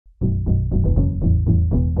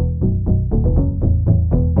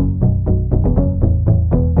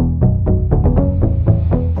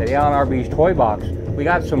on RB's Toy Box. We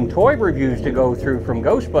got some toy reviews to go through from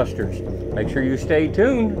Ghostbusters. Make sure you stay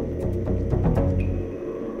tuned.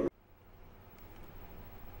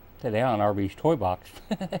 Today on RB's Toy Box,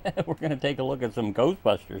 we're going to take a look at some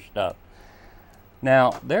Ghostbusters stuff.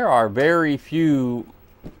 Now, there are very few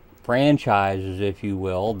franchises, if you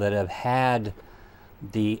will, that have had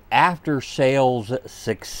the after-sales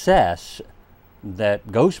success that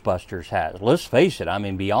Ghostbusters has. Let's face it, I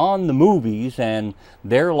mean, beyond the movies and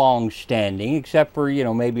their long-standing, except for, you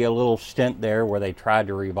know, maybe a little stint there where they tried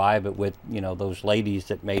to revive it with, you know, those ladies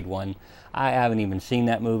that made one. I haven't even seen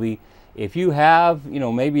that movie. If you have, you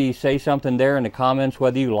know, maybe say something there in the comments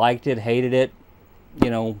whether you liked it, hated it. You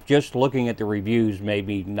know, just looking at the reviews,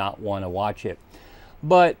 maybe not want to watch it.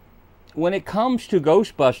 But when it comes to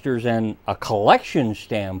Ghostbusters and a collection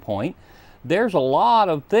standpoint, there's a lot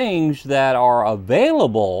of things that are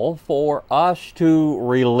available for us to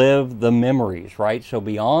relive the memories, right? So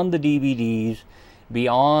beyond the DVDs,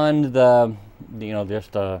 beyond the, you know,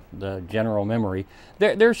 just the general memory,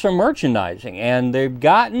 there's some merchandising, and they've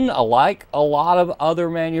gotten, like a lot of other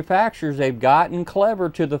manufacturers, they've gotten clever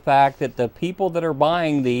to the fact that the people that are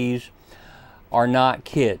buying these are not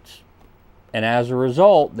kids. And as a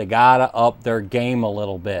result, they gotta up their game a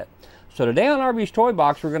little bit. So today on RB's Toy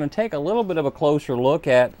Box, we're going to take a little bit of a closer look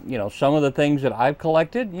at, you know, some of the things that I've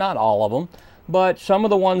collected, not all of them, but some of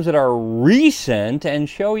the ones that are recent, and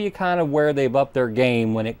show you kind of where they've upped their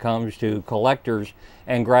game when it comes to collectors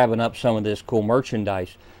and grabbing up some of this cool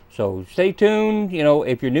merchandise. So stay tuned. You know,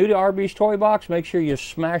 if you're new to RB's Toy Box, make sure you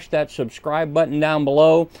smash that subscribe button down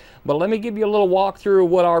below. But let me give you a little walkthrough of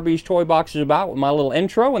what RB's Toy Box is about with my little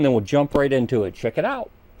intro, and then we'll jump right into it. Check it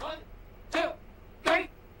out.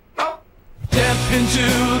 Step into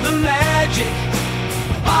the magic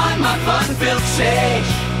on my fun-filled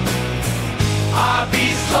stage.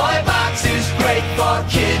 RB's Toy Box is great for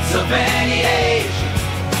kids of any age.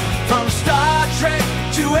 From Star Trek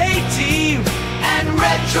to A-Team and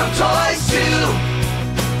retro toys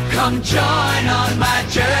too. Come join on my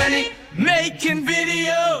journey, making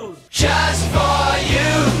videos just for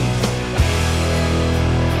you.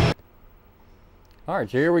 All right,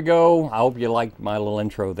 so here we go. I hope you liked my little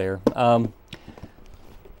intro there.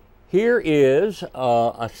 Here is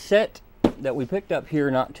a set that we picked up here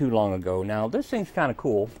not too long ago. Now, this thing's kind of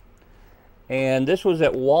cool. And this was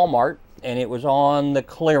at Walmart, and it was on the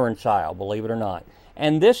clearance aisle, believe it or not.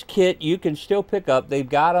 And this kit you can still pick up. They've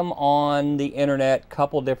got them on the internet,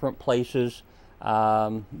 couple different places.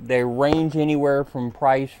 They range anywhere from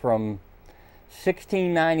price from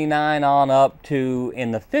 $16.99 on up to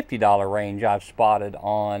in the $50 range I've spotted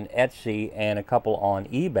on Etsy and a couple on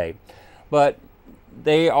eBay. But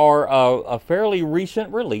they are a fairly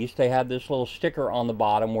recent release. They have this little sticker on the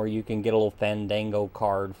bottom where you can get a little Fandango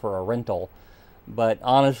card for a rental. But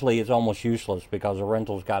honestly, it's almost useless because a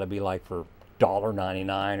rental's got to be like for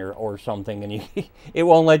 $1.99 or something, and it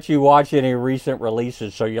won't let you watch any recent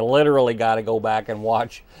releases, so you literally got to go back and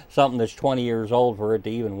watch something that's 20 years old for it to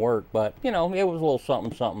even work. But, you know, it was a little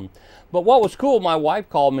something, something. But what was cool, my wife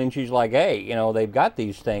called me and she's like, hey, you know, they've got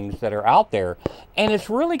these things that are out there. And it's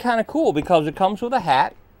really kind of cool because it comes with a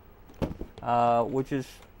hat, which is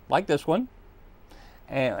like this one.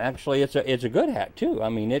 And actually, it's a good hat too. I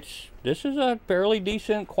mean, this is a fairly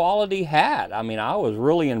decent quality hat. I mean, I was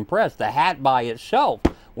really impressed. The hat by itself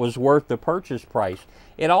was worth the purchase price.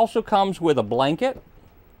 It also comes with a blanket.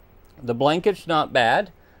 The blanket's not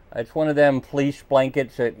bad. It's one of them fleece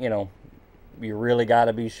blankets that, you know, you really got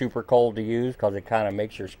to be super cold to use because it kind of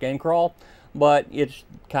makes your skin crawl. But it's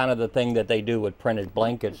kind of the thing that they do with printed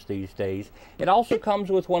blankets these days. It also comes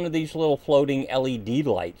with one of these little floating LED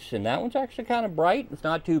lights, and that one's actually kind of bright. It's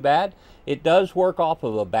not too bad. It does work off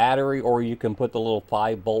of a battery, or you can put the little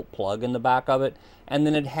 5-volt plug in the back of it. And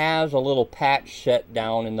then it has a little patch set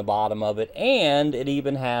down in the bottom of it, and it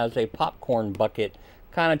even has a popcorn bucket,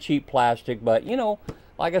 kind of cheap plastic. But, you know,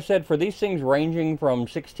 like I said, for these things ranging from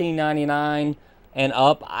 $16.99 and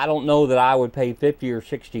up, I don't know that I would pay 50 or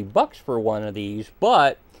 60 bucks for one of these.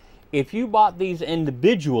 But if you bought these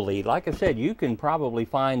individually, like I said, you can probably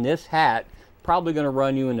find this hat probably going to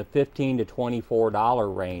run you in the $15 to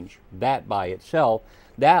 $24 range. That by itself.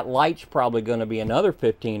 That light's probably going to be another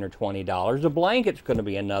 $15 or $20. The blanket's going to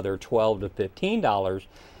be another $12 to $15.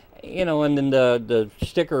 You know, and then the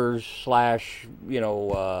stickers slash, you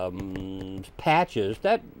know, patches,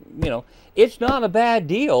 that, you know, it's not a bad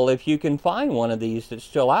deal if you can find one of these that's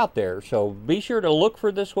still out there. So be sure to look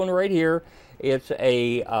for this one right here. It's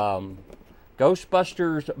a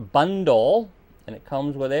Ghostbusters bundle, and it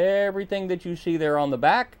comes with everything that you see there on the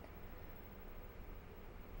back.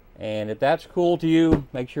 And if that's cool to you,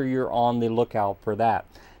 make sure you're on the lookout for that.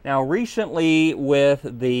 Now, recently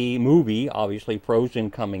with the movie, obviously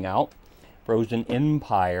Frozen coming out, Frozen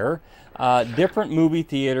Empire, different movie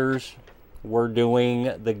theaters were doing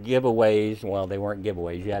the giveaways. Well, they weren't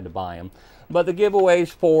giveaways, you had to buy them. But the giveaways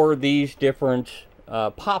for these different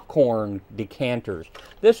popcorn decanters.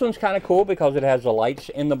 This one's kind of cool because it has the lights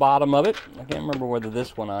in the bottom of it. I can't remember whether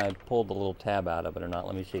this one I pulled the little tab out of it or not.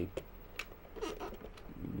 Let me see.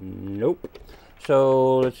 Nope.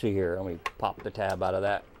 So let's see here. Let me pop the tab out of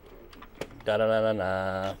that.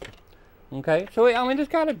 Da-da-da-da-da. Okay, so I mean, it's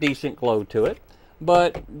got a decent glow to it.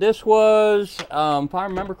 But this was, if I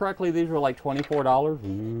remember correctly, these were like $24.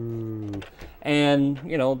 Ooh. And,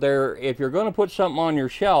 you know, if you're going to put something on your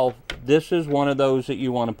shelf, this is one of those that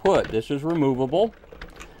you want to put. This is removable.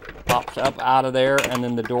 Pops up out of there, and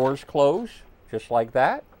then the doors close, just like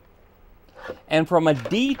that. And from a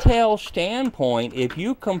detail standpoint, if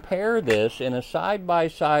you compare this in a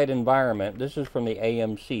side-by-side environment, this is from the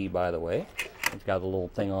AMC, by the way. It's got a little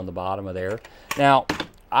thing on the bottom of there. Now,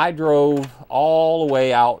 I drove all the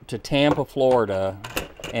way out to Tampa, Florida,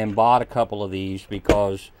 and bought a couple of these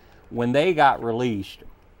because when they got released,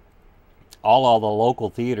 all the local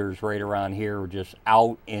theaters right around here were just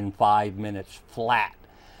out in 5 minutes flat.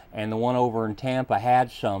 And the one over in Tampa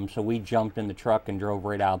had some, so we jumped in the truck and drove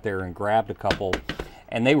right out there and grabbed a couple.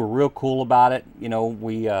 And they were real cool about it. You know,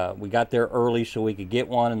 we got there early so we could get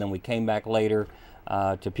one, and then we came back later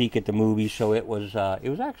to peek at the movie. So it was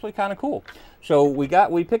actually kind of cool. So we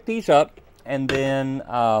picked these up, and then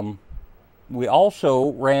we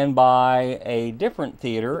also ran by a different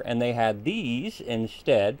theater, and they had these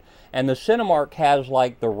instead. And the Cinemark has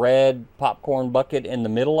like the red popcorn bucket in the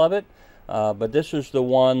middle of it. But this is the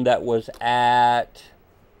one that was at,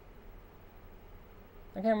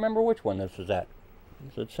 I can't remember which one this was at.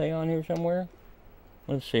 Does it say on here somewhere?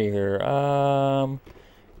 Let's see here.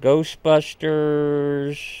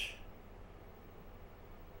 Ghostbusters,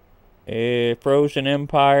 Frozen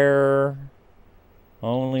Empire,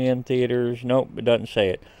 only in theaters. Nope, it doesn't say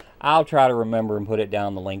it. I'll try to remember and put it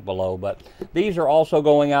down the link below. But these are also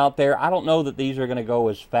going out there. I don't know that these are going to go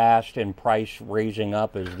as fast in price raising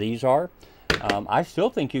up as these are. I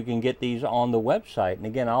still think you can get these on the website. And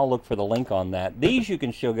again, I'll look for the link on that. These you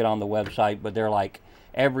can still get on the website, but they're like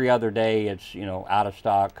every other day. It's, you know, out of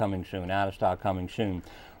stock, coming soon, out of stock, coming soon.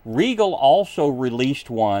 Regal also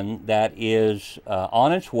released one that is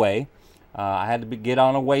on its way. I had to get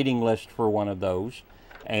on a waiting list for one of those.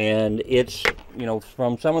 And it's, you know,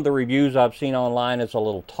 from some of the reviews I've seen online, it's a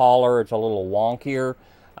little taller, it's a little wonkier.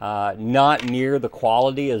 Not near the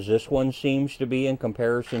quality as this one seems to be in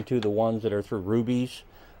comparison to the ones that are through Ruby's,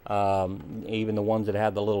 even the ones that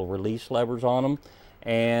have the little release levers on them.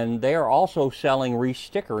 And they are also selling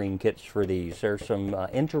re-stickering kits for these. There's some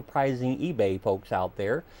enterprising eBay folks out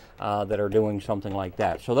there that are doing something like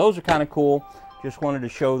that. So those are kind of cool. Just wanted to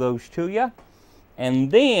show those to you. And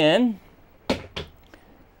then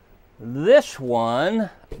this one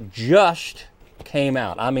just came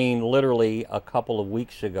out. I mean, literally a couple of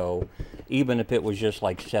weeks ago, even if it was just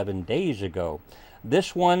like 7 days ago.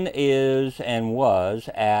 This one is and was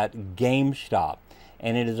at GameStop,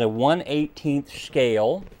 and it is a 1/18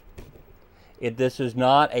 scale. This is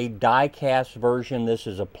not a die-cast version. This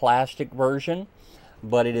is a plastic version,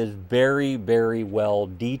 but it is very, very well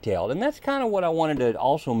detailed. And that's kind of what I wanted to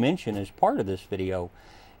also mention as part of this video,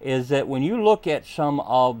 is that when you look at some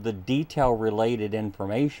of the detail-related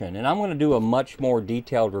information, and I'm going to do a much more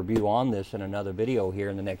detailed review on this in another video here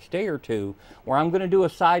in the next day or two, where I'm going to do a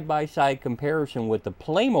side-by-side comparison with the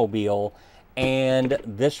Playmobil and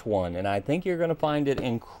this one. And I think you're going to find it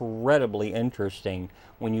incredibly interesting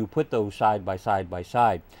when you put those side by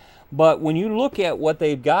side. But when you look at what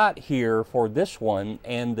they've got here for this one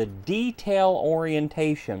and the detail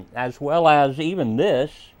orientation, as well as even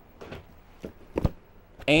this,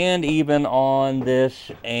 and even on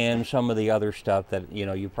this and some of the other stuff that, you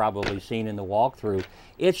know, you've probably seen in the walkthrough,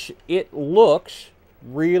 it looks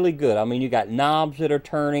really good. I mean, you got knobs that are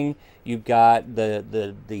turning, you've got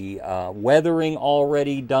the weathering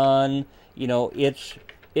already done. You know,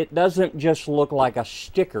 it doesn't just look like a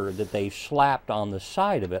sticker that they slapped on the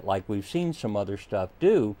side of it like we've seen some other stuff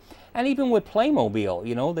do. And even with Playmobil,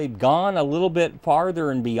 you know, they've gone a little bit farther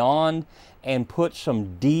and beyond and put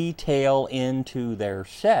some detail into their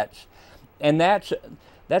sets. And that's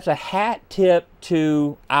a hat tip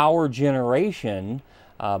to our generation,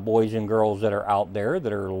 boys and girls that are out there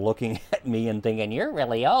that are looking at me and thinking, you're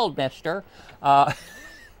really old, mister. I'm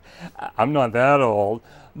not that old.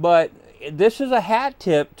 But this is a hat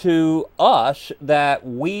tip to us that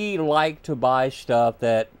we like to buy stuff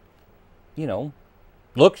that, you know,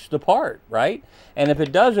 looks the part, right? And if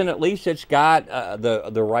it doesn't, at least it's got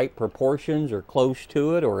the right proportions or close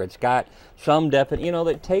to it, or it's got some definite, you know,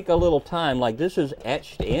 that take a little time. Like this is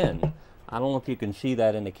etched in. I don't know if you can see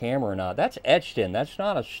that in the camera or not. That's etched in. That's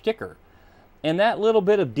not a sticker. And that little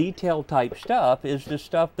bit of detail type stuff is the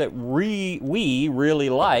stuff that we really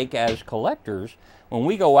like as collectors. When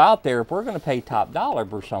we go out there, if we're going to pay top dollar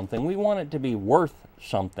for something, we want it to be worth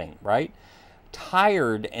something, right?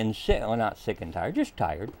 Tired and sick, well, not sick and tired, just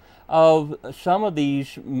tired of some of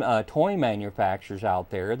these toy manufacturers out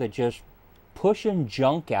there that just pushing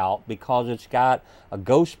junk out because it's got a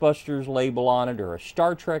Ghostbusters label on it, or a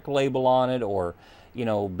Star Trek label on it, or, you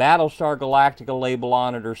know, Battlestar Galactica label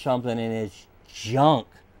on it or something, and it's junk.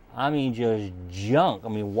 I mean, just junk. I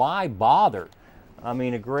mean, why bother? I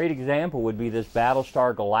mean, a great example would be this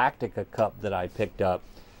Battlestar Galactica cup that I picked up.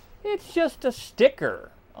 It's just a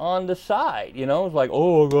sticker on the side, you know. It's like,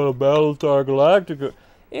 oh, I got a Battlestar Galactica.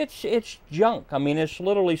 It's junk. I mean, it's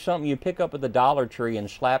literally something you pick up at the Dollar Tree and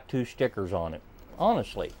slap 2 stickers on it,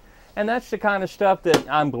 honestly. And that's the kind of stuff that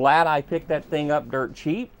I'm glad I picked that thing up dirt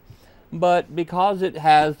cheap. But because it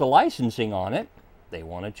has the licensing on it, they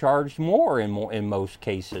want to charge more in most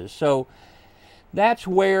cases. So that's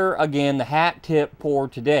where, again, the hat tip for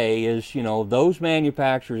today is, you know, those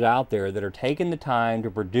manufacturers out there that are taking the time to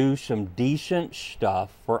produce some decent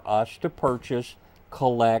stuff for us to purchase,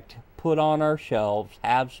 collect, put on our shelves,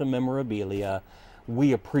 have some memorabilia.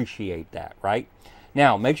 We appreciate that, right?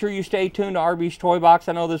 Now, make sure you stay tuned to RB's Toy Box.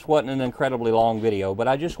 I know this wasn't an incredibly long video, but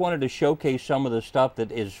I just wanted to showcase some of the stuff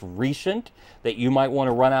that is recent that you might want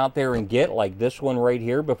to run out there and get, like this one right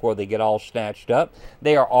here, before they get all snatched up.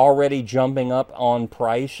 They are already jumping up on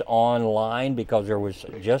price online because there was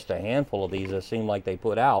just a handful of these that seemed like they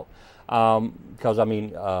put out. Because, I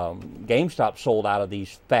mean, GameStop sold out of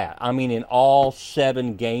these fat. I mean, in all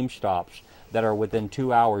 7 GameStops that are within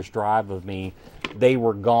 2 hours drive of me, they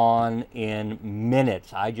were gone in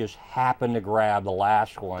minutes. I just happened to grab the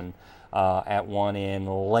last one at one in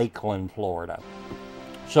Lakeland, Florida.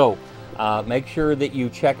 So make sure that you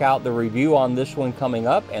check out the review on this one coming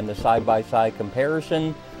up, and the side-by-side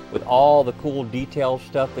comparison with all the cool detail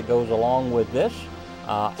stuff that goes along with this.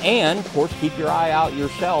 And, of course, keep your eye out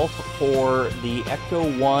yourself for the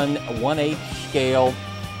Ecto 1 1/8 scale.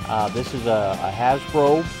 This is a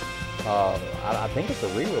Hasbro. I think it's a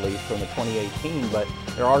re-release from the 2018, but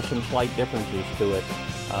there are some slight differences to it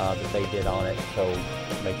that they did on it, so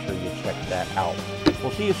make sure you check that out.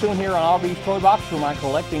 We'll see you soon here on RB's Toy Box. For my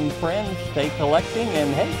collecting friends, stay collecting,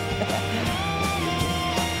 and hey.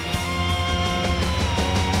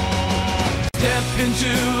 Step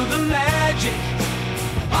into the magic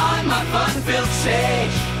on my fun-filled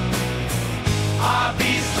stage.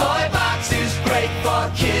 RB's Toy Box is great for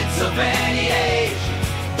kids of any age.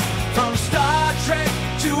 From Star Trek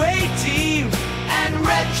to 18 and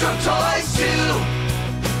retro toys too.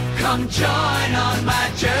 Come join on my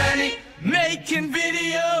journey, making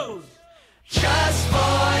videos just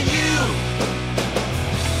for